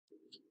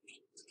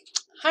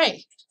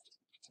Hi,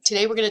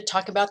 today we're going to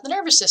talk about the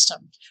nervous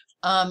system.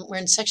 We're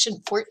in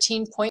section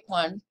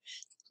 14.1,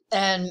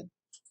 and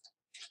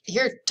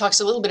here it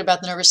talks a little bit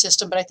about the nervous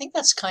system, but I think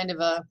that's kind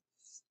of a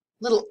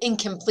little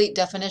incomplete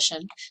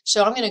definition.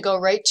 So I'm going to go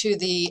right to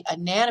the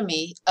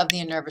anatomy of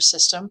the nervous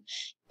system,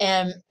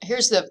 and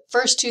here's the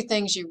first two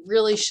things you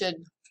really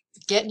should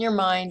get in your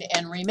mind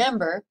and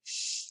remember,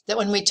 that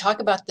when we talk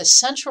about the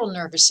central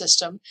nervous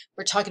system,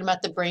 we're talking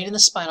about the brain and the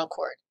spinal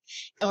cord.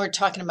 And we're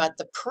talking about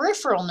the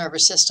peripheral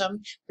nervous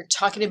system, we're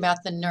talking about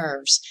the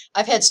nerves.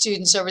 I've had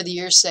students over the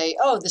years say,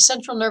 oh, the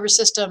central nervous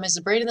system is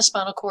the brain and the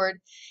spinal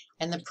cord,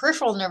 and the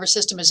peripheral nervous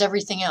system is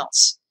everything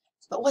else.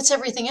 But what's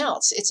everything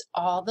else? It's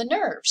all the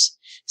nerves.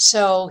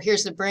 So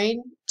here's the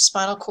brain,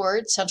 spinal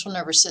cord, central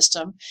nervous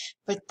system,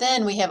 but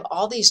then we have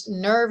all these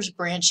nerves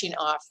branching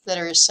off that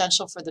are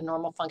essential for the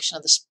normal function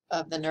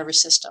of the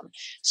nervous system.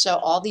 So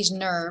all these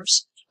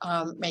nerves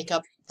make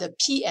up the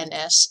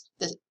PNS,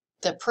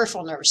 the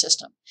peripheral nervous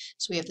system.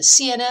 So we have the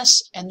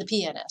CNS and the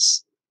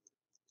PNS.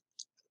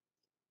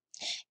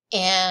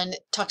 And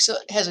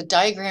has a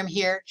diagram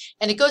here,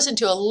 and it goes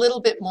into a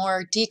little bit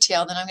more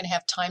detail than I'm going to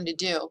have time to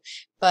do.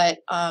 But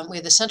we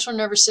have the central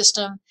nervous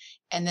system,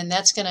 and then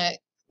that's going to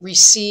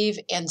receive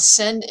and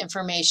send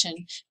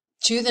information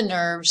to the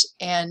nerves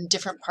and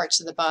different parts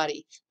of the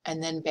body,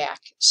 and then back.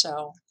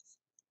 So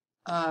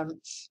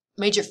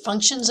major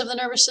functions of the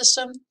nervous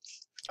system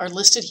are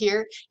listed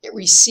here. It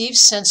receives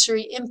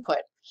sensory input.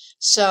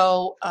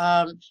 So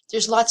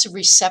there's lots of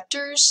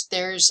receptors.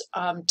 There's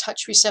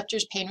touch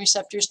receptors, pain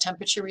receptors,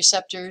 temperature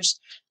receptors,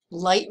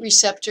 light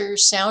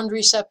receptors, sound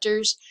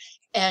receptors,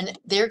 and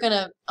they're going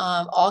to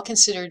all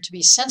considered to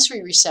be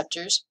sensory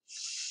receptors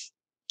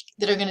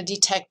that are going to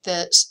detect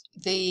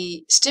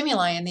the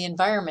stimuli in the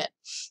environment.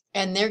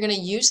 And they're going to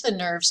use the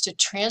nerves to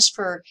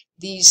transfer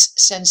these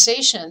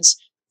sensations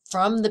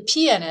from the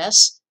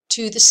PNS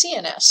to the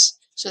CNS.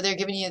 So they're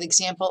giving you the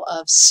example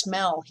of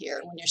smell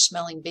here when you're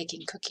smelling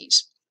baking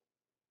cookies.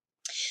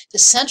 The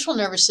central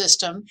nervous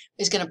system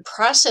is going to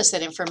process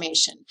that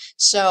information.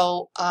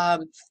 So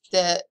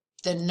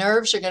the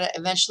nerves are going to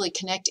eventually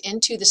connect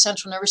into the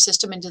central nervous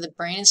system, into the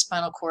brain and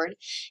spinal cord.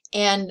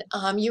 And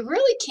you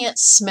really can't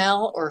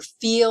smell or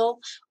feel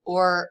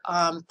or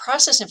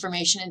process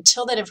information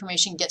until that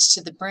information gets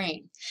to the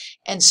brain.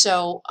 And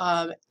so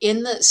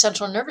in the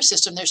central nervous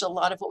system, there's a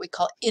lot of what we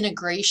call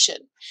integration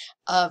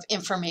of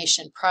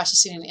information,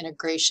 processing and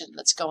integration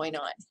that's going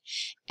on.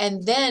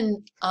 And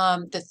then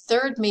the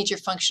third major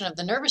function of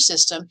the nervous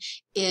system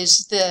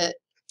is the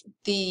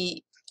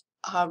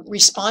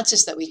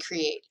responses that we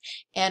create.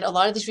 And a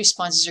lot of these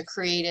responses are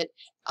created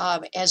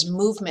as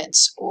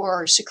movements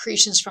or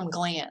secretions from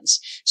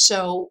glands.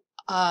 So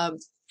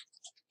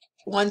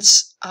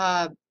once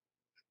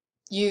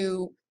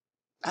you're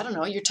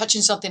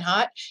touching something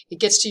hot, it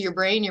gets to your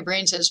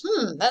brain says,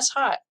 that's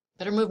hot,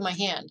 better move my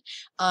hand.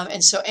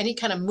 And so any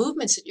kind of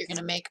movements that you're going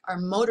to make are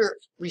motor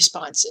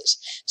responses.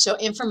 So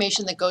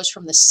information that goes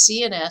from the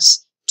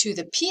CNS to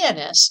the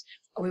PNS,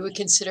 we would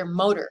consider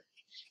motor.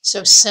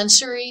 So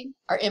sensory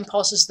are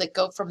impulses that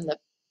go from the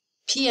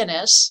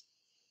PNS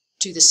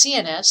to the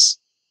CNS.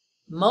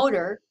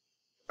 Motor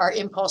are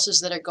impulses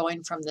that are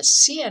going from the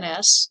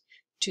CNS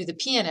to the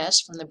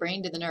PNS, from the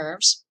brain to the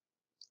nerves.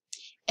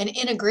 And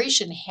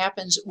integration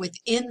happens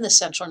within the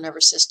central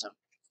nervous system.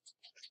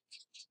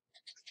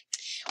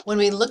 When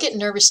we look at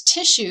nervous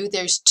tissue,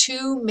 there's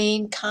two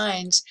main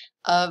kinds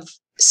of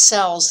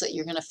cells that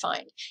you're going to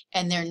find,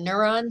 and they're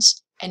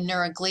neurons and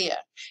neuroglia.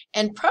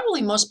 And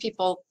probably most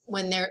people,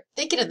 when they're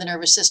thinking of the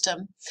nervous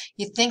system,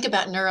 you think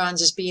about neurons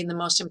as being the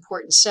most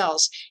important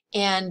cells.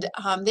 And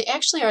they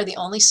actually are the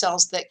only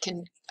cells that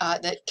can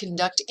that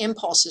conduct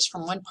impulses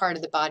from one part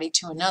of the body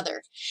to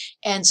another.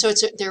 And so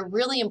they're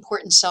really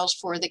important cells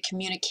for the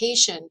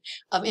communication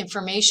of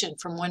information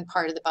from one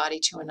part of the body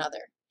to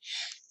another.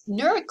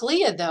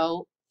 Neuroglia,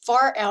 though,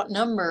 far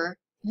outnumber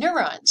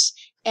neurons.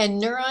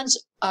 And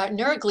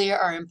neuroglia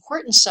are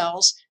important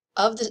cells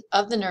of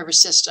the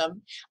nervous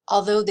system,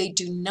 although they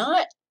do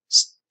not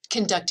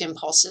conduct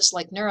impulses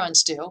like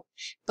neurons do,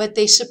 but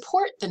they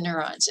support the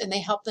neurons and they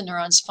help the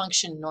neurons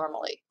function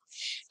normally.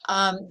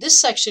 This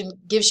section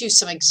gives you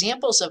some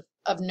examples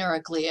of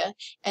neuroglia,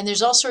 and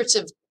there's all sorts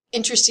of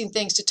interesting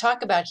things to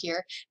talk about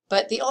here,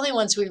 but the only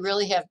ones we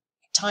really have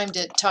time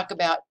to talk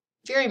about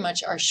very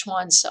much are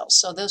Schwann cells,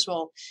 so those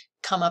will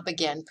come up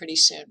again pretty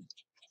soon.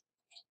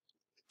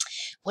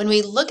 When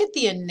we look at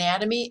the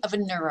anatomy of a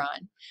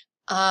neuron,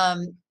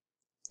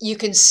 you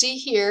can see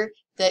here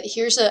that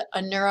here's a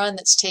neuron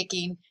that's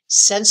taking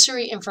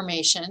sensory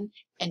information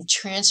and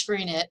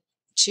transferring it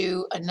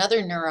to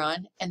another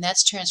neuron, and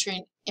that's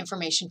transferring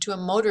information to a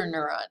motor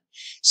neuron.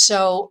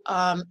 So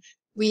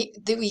we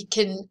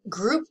can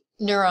group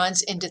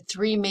neurons into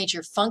three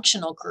major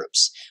functional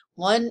groups.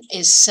 One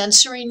is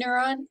sensory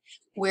neuron,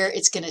 where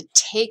it's going to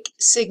take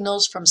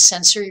signals from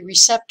sensory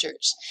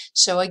receptors.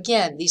 So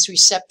again, these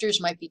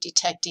receptors might be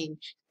detecting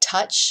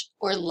touch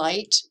or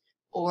light,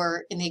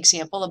 or in the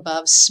example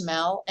above,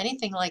 smell,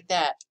 anything like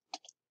that.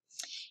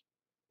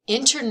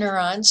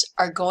 Interneurons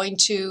are going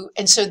to,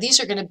 and so these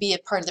are going to be a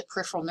part of the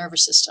peripheral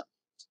nervous system.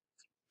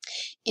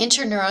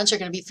 Interneurons are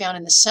going to be found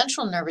in the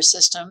central nervous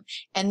system,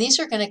 and these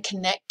are going to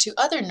connect to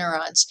other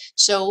neurons.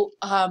 So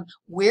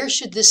where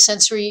should this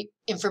sensory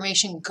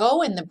information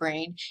go in the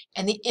brain?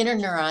 And the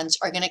interneurons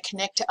are going to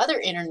connect to other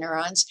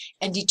interneurons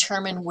and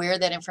determine where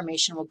that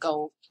information will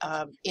go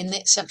in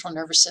the central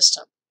nervous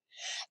system.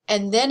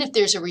 And then if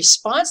there's a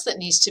response that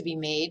needs to be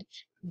made,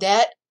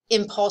 that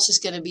impulse is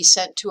going to be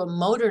sent to a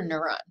motor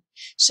neuron.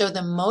 So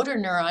the motor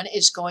neuron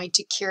is going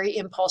to carry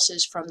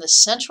impulses from the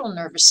central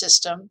nervous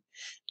system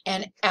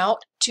and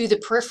out to the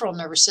peripheral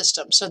nervous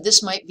system. So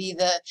this might be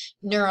the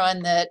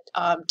neuron that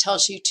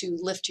tells you to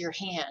lift your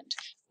hand,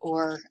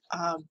 or,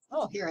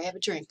 oh, here, I have a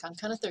drink. I'm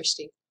kind of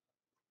thirsty.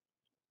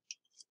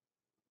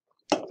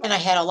 And I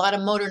had a lot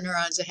of motor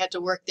neurons that had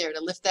to work there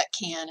to lift that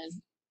can.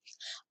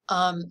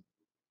 And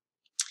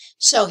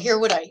so here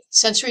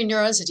sensory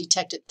neurons that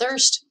detected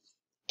thirst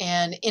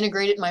and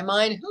integrated in my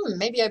mind,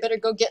 maybe I better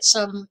go get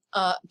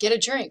a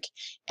drink.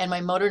 And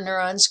my motor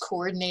neurons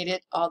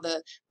coordinated all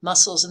the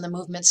muscles and the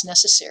movements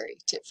necessary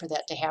for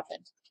that to happen.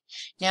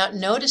 Now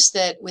notice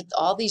that with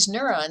all these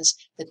neurons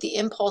that the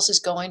impulse is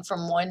going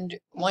from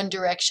one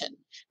direction.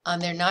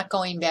 They're not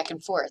going back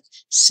and forth.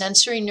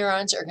 Sensory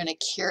neurons are going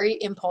to carry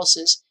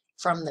impulses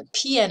from the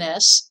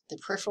PNS, the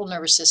peripheral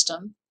nervous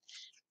system,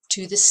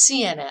 to the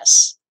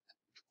CNS.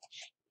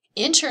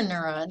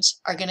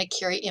 Interneurons are going to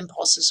carry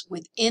impulses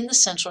within the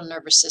central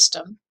nervous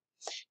system,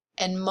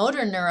 and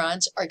motor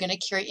neurons are going to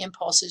carry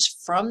impulses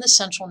from the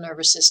central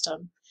nervous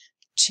system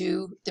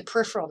to the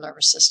peripheral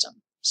nervous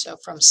system, so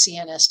from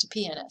CNS to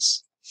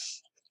PNS.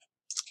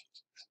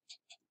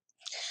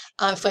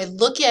 If I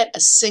look at a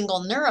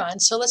single neuron,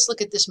 so let's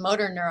look at this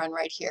motor neuron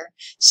right here.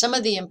 Some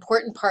of the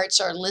important parts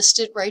are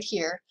listed right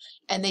here,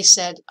 and they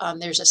said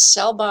there's a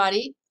cell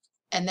body,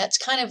 and that's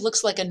kind of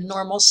looks like a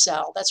normal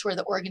cell. That's where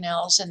the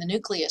organelles and the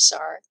nucleus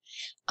are.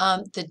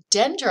 The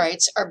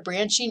dendrites are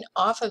branching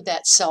off of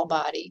that cell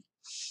body.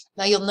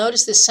 Now you'll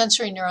notice this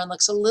sensory neuron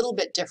looks a little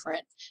bit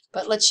different,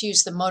 but let's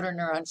use the motor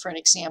neuron for an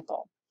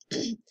example.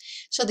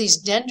 So these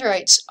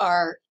dendrites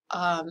are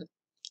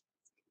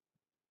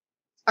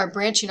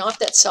branching off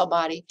that cell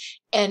body,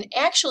 and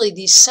actually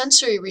these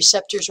sensory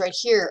receptors right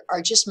here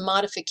are just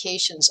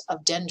modifications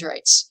of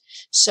dendrites.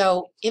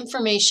 So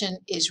information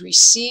is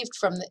received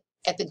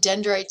at the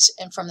dendrites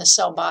and from the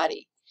cell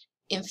body.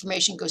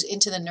 Information goes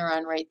into the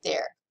neuron right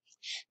there.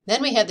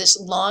 Then we have this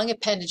long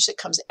appendage that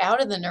comes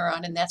out of the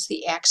neuron, and that's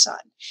the axon.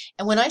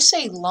 And when I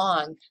say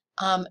long,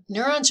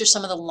 neurons are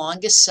some of the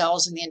longest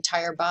cells in the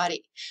entire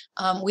body.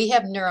 We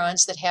have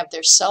neurons that have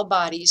their cell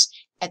bodies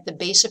at the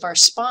base of our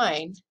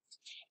spine,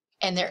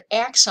 and their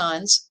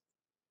axons,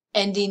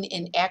 ending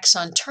in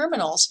axon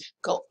terminals,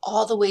 go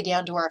all the way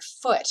down to our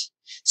foot.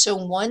 So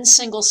one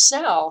single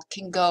cell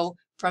can go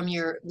from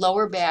your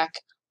lower back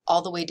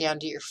all the way down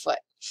to your foot.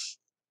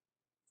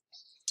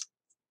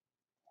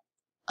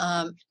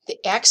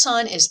 The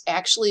axon is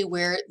actually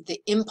where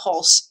the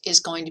impulse is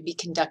going to be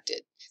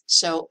conducted.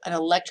 So an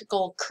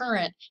electrical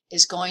current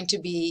is going to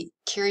be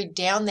carried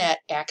down that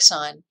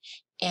axon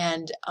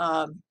and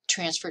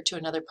transferred to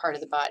another part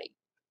of the body.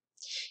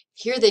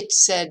 Here they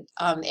said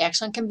the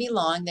axon can be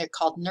long. They're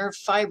called nerve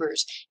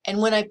fibers.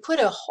 And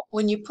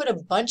when you put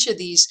a bunch of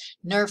these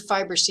nerve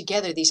fibers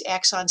together, these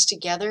axons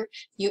together,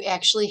 you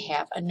actually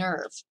have a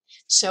nerve.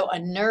 So a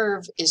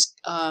nerve is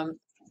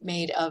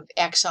made of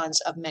axons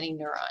of many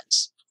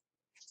neurons.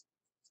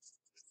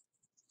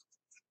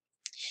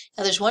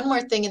 Now there's one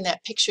more thing in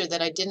that picture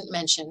that I didn't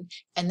mention,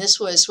 and this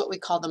was what we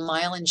call the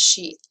myelin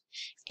sheath.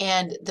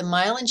 And the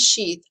myelin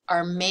sheath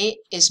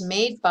is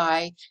made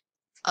by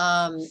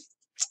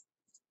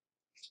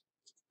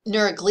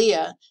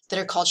neuroglia that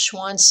are called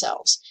Schwann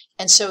cells.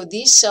 And so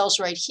these cells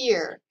right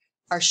here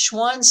are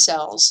Schwann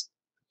cells,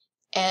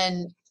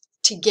 and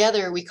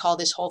together we call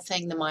this whole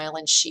thing the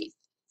myelin sheath.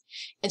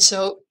 And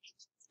so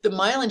the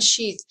myelin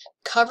sheath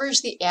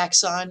covers the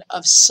axon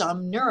of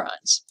some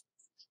neurons.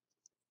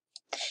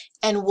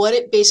 And what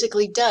it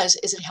basically does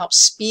is it helps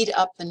speed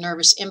up the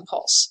nervous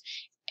impulse.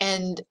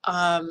 And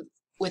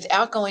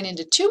without going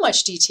into too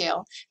much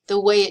detail,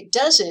 the way it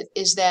does it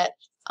is that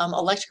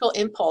electrical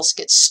impulse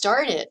gets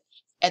started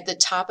at the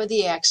top of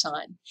the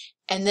axon,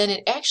 and then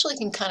it actually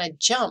can kind of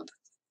jump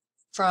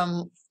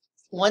from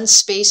one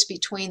space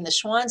between the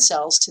Schwann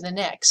cells to the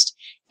next,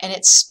 and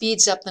it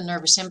speeds up the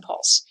nervous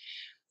impulse.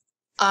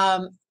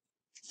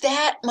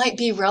 That might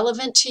be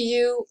relevant to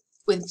you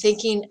when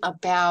thinking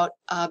about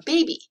a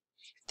baby,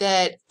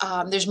 that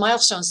there's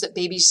milestones that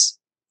babies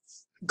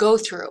go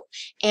through.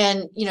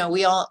 And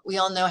we all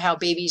know how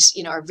babies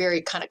are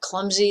very kind of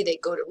clumsy. They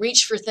go to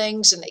reach for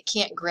things and they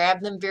can't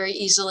grab them very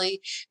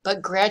easily,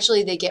 but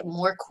gradually they get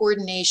more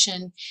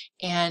coordination,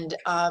 and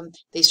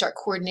they start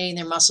coordinating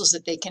their muscles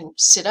that they can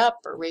sit up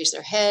or raise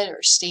their head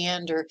or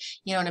stand, or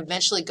and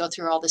eventually go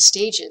through all the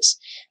stages.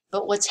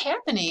 But what's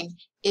happening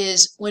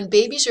is when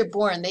babies are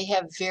born, they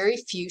have very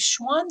few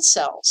Schwann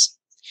cells,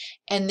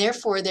 and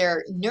therefore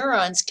their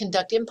neurons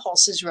conduct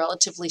impulses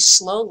relatively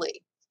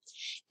slowly.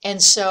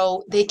 And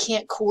so they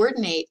can't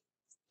coordinate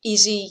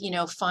easy,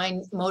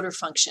 fine motor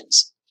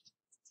functions,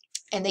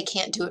 and they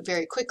can't do it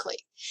very quickly.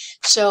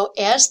 So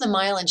as the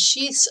myelin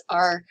sheaths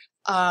are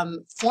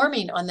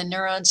forming on the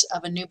neurons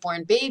of a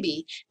newborn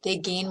baby, they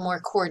gain more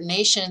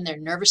coordination. Their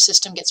nervous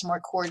system gets more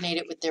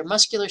coordinated with their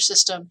muscular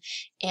system,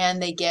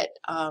 and they get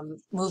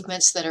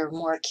movements that are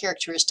more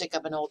characteristic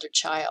of an older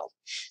child.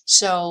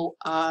 So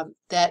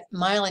that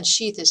myelin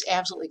sheath is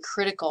absolutely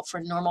critical for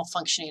normal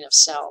functioning of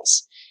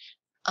cells,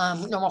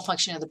 normal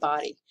functioning of the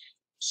body.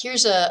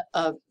 Here's a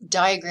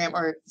diagram,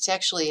 or it's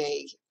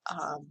actually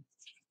an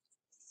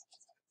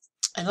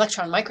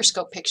electron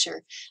microscope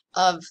picture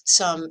of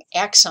some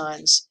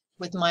axons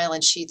with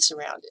myelin sheaths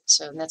around it.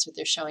 So that's what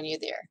they're showing you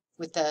there,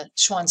 with the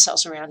Schwann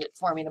cells around it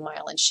forming a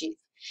myelin sheath.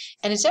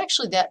 And it's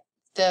actually that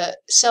the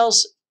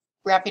cells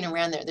wrapping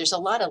around there, there's a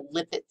lot of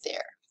lipid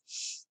there.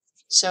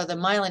 So the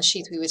myelin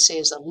sheath, we would say,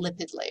 is a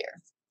lipid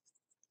layer.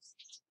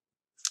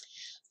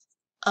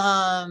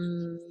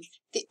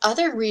 The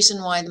other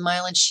reason why the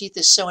myelin sheath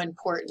is so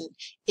important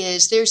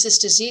is there's this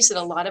disease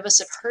that a lot of us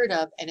have heard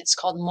of, and it's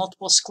called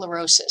multiple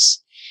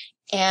sclerosis.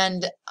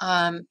 And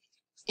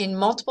in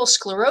multiple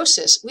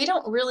sclerosis, we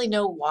don't really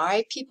know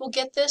why people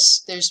get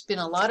this. There's been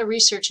a lot of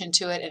research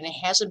into it, and it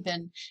hasn't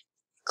been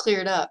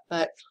cleared up.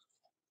 But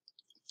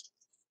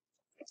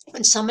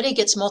when somebody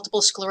gets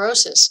multiple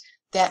sclerosis,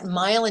 that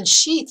myelin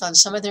sheath on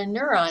some of their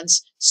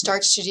neurons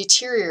starts to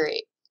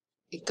deteriorate.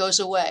 It goes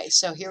away.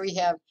 So here we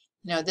have,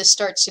 this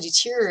starts to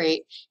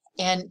deteriorate,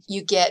 and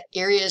you get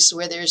areas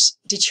where there's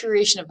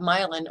deterioration of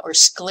myelin or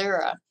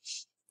sclera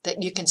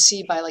that you can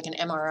see by like an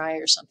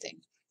MRI or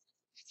something.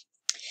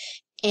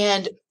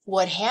 And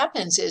what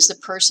happens is the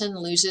person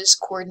loses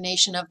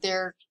coordination of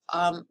their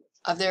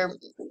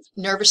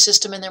nervous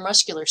system and their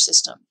muscular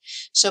system.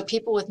 So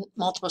people with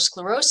multiple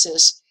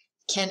sclerosis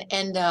can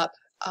end up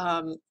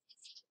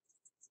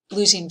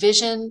losing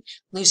vision,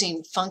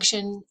 losing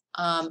function,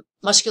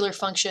 muscular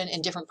function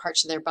in different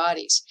parts of their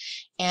bodies.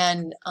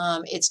 And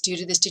it's due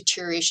to this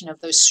deterioration of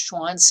those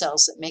Schwann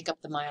cells that make up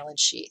the myelin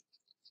sheath.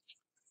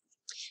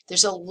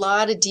 There's a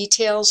lot of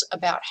details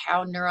about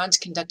how neurons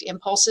conduct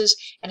impulses,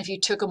 and if you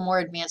took a more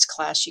advanced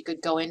class, you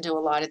could go into a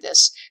lot of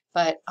this.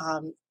 But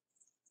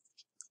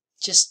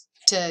just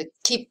to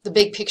keep the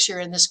big picture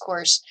in this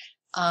course,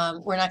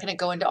 we're not going to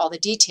go into all the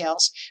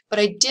details. But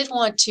I did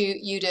want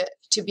you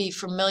to be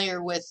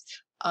familiar with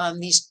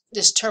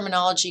this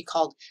terminology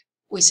called,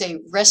 we say,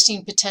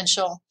 resting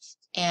potential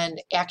and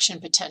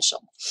action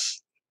potential.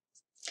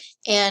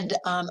 And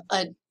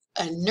a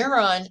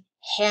neuron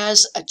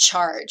has a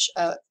charge.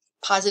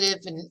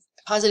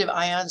 Positive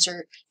ions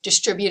are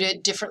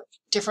distributed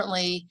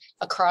differently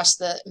across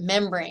the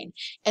membrane.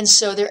 And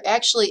so there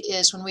actually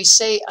is, when we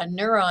say a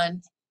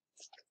neuron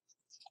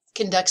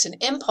conducts an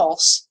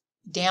impulse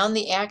down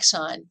the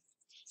axon,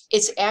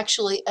 it's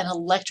actually an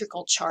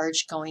electrical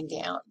charge going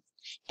down.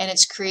 And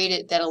it's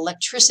created, that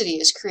electricity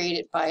is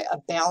created by a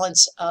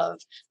balance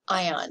of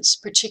ions,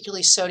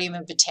 particularly sodium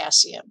and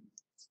potassium.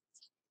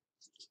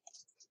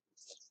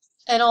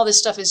 And all this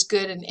stuff is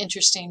good and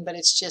interesting, but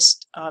it's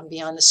just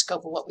beyond the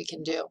scope of what we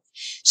can do.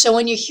 So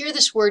when you hear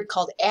this word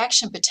called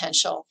action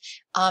potential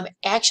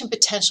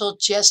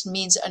just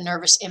means a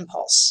nervous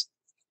impulse.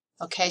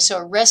 Okay, so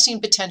a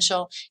resting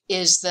potential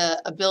is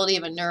the ability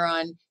of a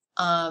neuron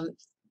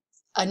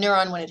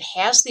when it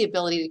has the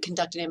ability to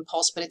conduct an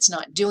impulse, but it's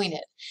not doing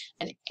it.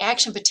 An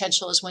action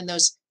potential is when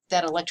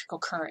that electrical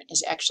current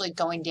is actually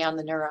going down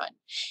the neuron.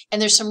 And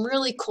there's some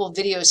really cool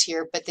videos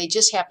here, but they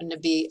just happen to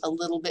be a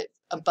little bit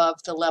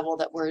above the level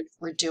that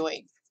we're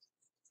doing.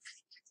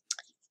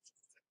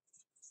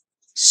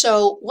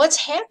 So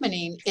what's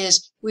happening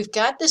is we've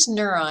got this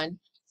neuron.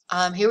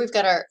 Here we've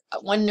got our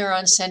one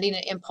neuron sending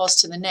an impulse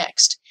to the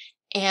next.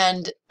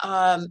 And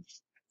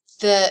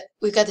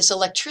we've got this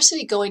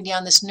electricity going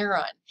down this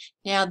neuron.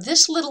 Now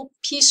this little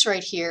piece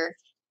right here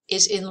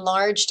is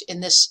enlarged in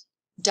this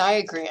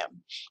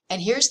diagram.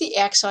 And here's the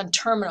axon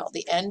terminal,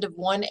 the end of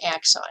one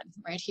axon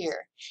right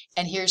here.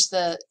 And here's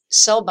the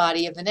cell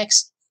body of the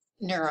next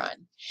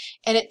neuron.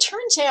 And it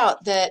turns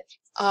out that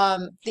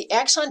the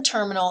axon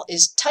terminal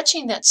is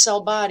touching that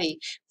cell body,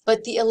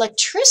 but the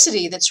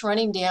electricity that's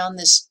running down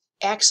this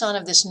axon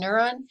of this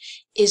neuron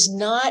is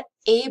not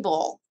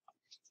able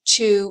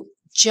to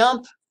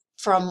jump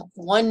from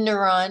one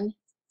neuron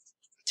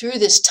through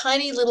this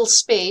tiny little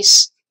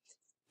space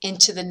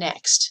into the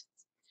next.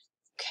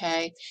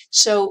 Okay,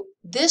 so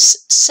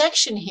this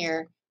section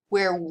here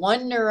where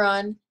one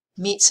neuron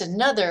meets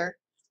another,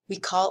 we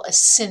call a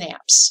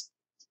synapse.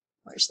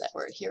 Where's that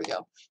word? Here we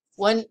go.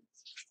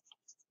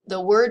 The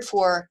word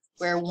for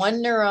where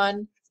one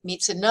neuron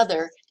meets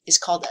another is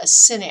called a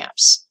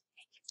synapse.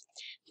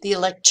 The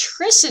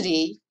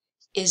electricity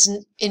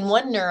in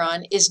one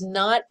neuron is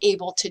not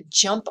able to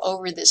jump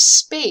over this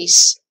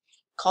space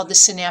called the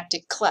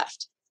synaptic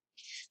cleft.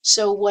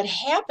 So what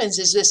happens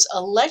is this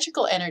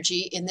electrical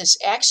energy in this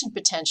action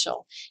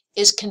potential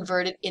is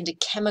converted into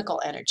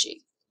chemical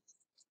energy.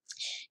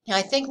 Now,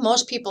 I think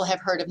most people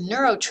have heard of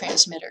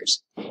neurotransmitters,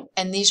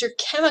 and these are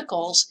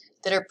chemicals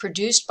that are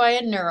produced by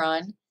a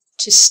neuron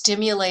to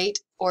stimulate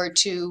or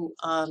to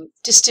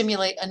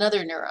stimulate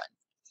another neuron.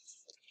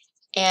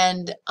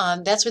 And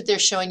that's what they're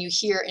showing you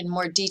here in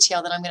more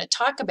detail that I'm going to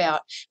talk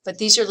about. But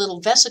these are little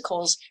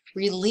vesicles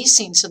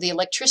releasing. So the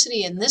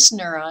electricity in this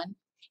neuron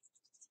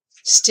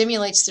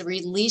stimulates the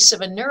release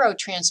of a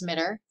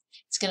neurotransmitter.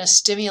 It's going to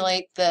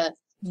stimulate the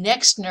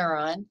next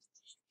neuron,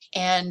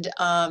 and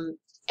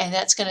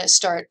that's going to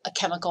start a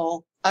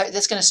chemical.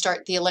 That's going to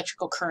start the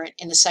electrical current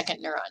in the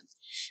second neuron.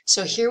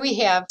 So here we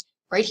have,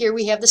 right here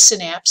we have the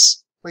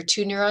synapse where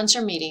two neurons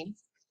are meeting.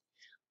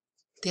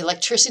 The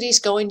electricity is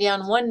going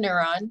down one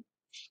neuron.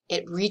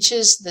 It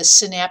reaches the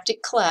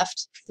synaptic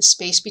cleft, the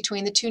space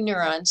between the two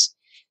neurons,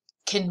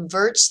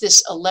 converts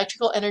this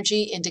electrical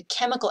energy into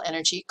chemical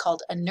energy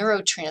called a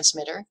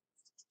neurotransmitter.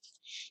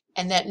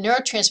 And that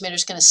neurotransmitter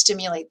is going to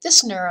stimulate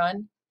this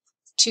neuron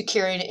to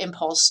carry an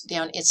impulse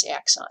down its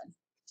axon.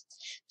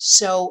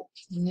 So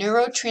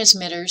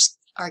neurotransmitters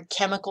are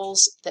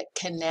chemicals that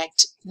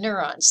connect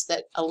neurons,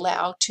 that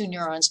allow two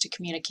neurons to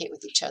communicate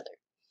with each other.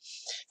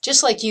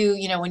 Just like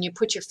you know, when you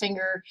put your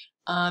finger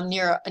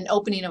near an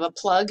opening of a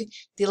plug,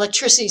 the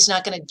electricity is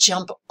not going to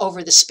jump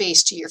over the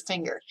space to your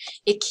finger.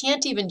 It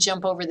can't even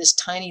jump over this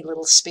tiny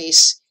little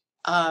space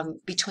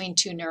between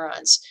two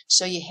neurons.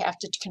 So you have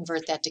to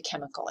convert that to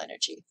chemical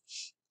energy.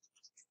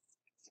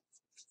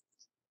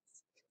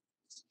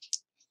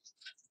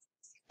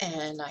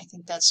 And I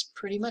think that's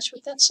pretty much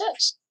what that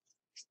says.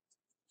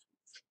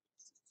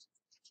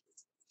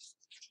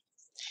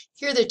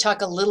 Here they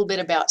talk a little bit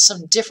about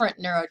some different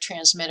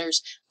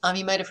neurotransmitters.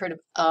 You might have heard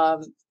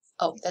of,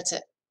 oh, that's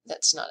it.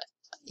 That's not it.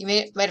 You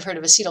might have heard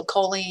of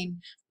acetylcholine,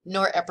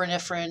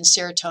 norepinephrine,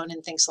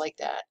 serotonin, things like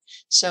that.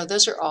 So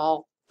those are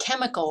all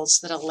chemicals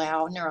that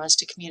allow neurons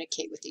to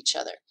communicate with each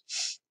other.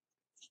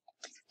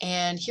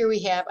 And here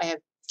I have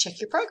check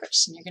your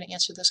progress, and you're going to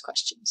answer those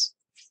questions.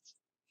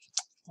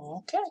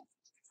 Okay.